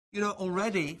You know,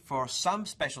 already for some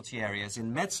specialty areas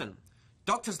in medicine,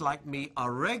 doctors like me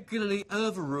are regularly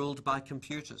overruled by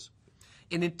computers.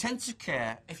 In intensive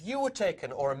care, if you were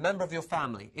taken or a member of your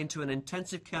family into an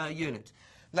intensive care unit,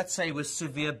 let's say with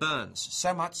severe burns,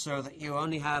 so much so that you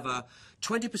only have a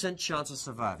 20% chance of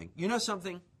surviving, you know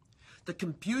something? The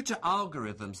computer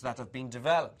algorithms that have been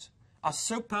developed are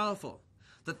so powerful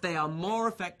that they are more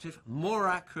effective, more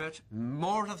accurate,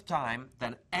 more of the time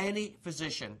than any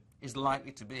physician is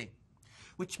likely to be.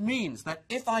 Which means that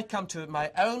if I come to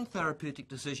my own therapeutic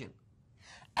decision,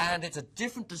 and it's a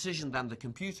different decision than the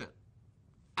computer,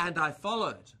 and I follow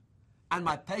it, and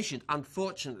my patient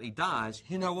unfortunately dies,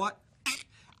 you know what?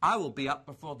 I will be up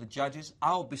before the judges,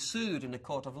 I will be sued in a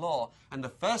court of law, and the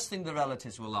first thing the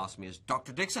relatives will ask me is,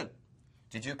 Dr. Dixon,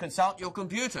 did you consult your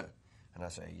computer? And I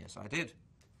say, yes, I did.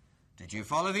 Did you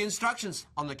follow the instructions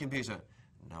on the computer?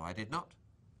 No, I did not.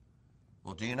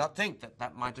 Well, do you not think that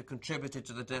that might have contributed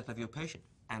to the death of your patient?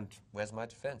 And where's my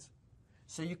defense?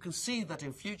 So you can see that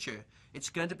in future, it's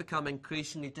going to become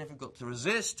increasingly difficult to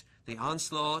resist the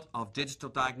onslaught of digital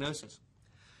diagnosis.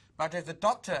 But if the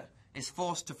doctor is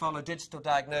forced to follow digital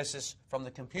diagnosis from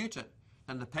the computer,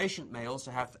 then the patient may also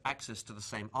have access to the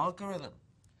same algorithm.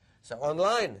 So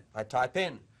online, I type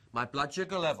in my blood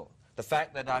sugar level, the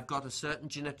fact that I've got a certain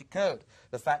genetic code,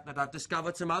 the fact that I've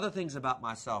discovered some other things about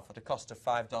myself at a cost of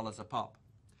 $5 a pop.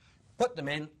 Put them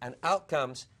in, and out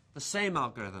comes the same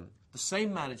algorithm, the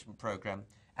same management program,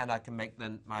 and I can make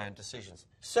then my own decisions.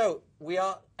 So we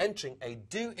are entering a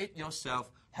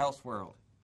do-it-yourself health world.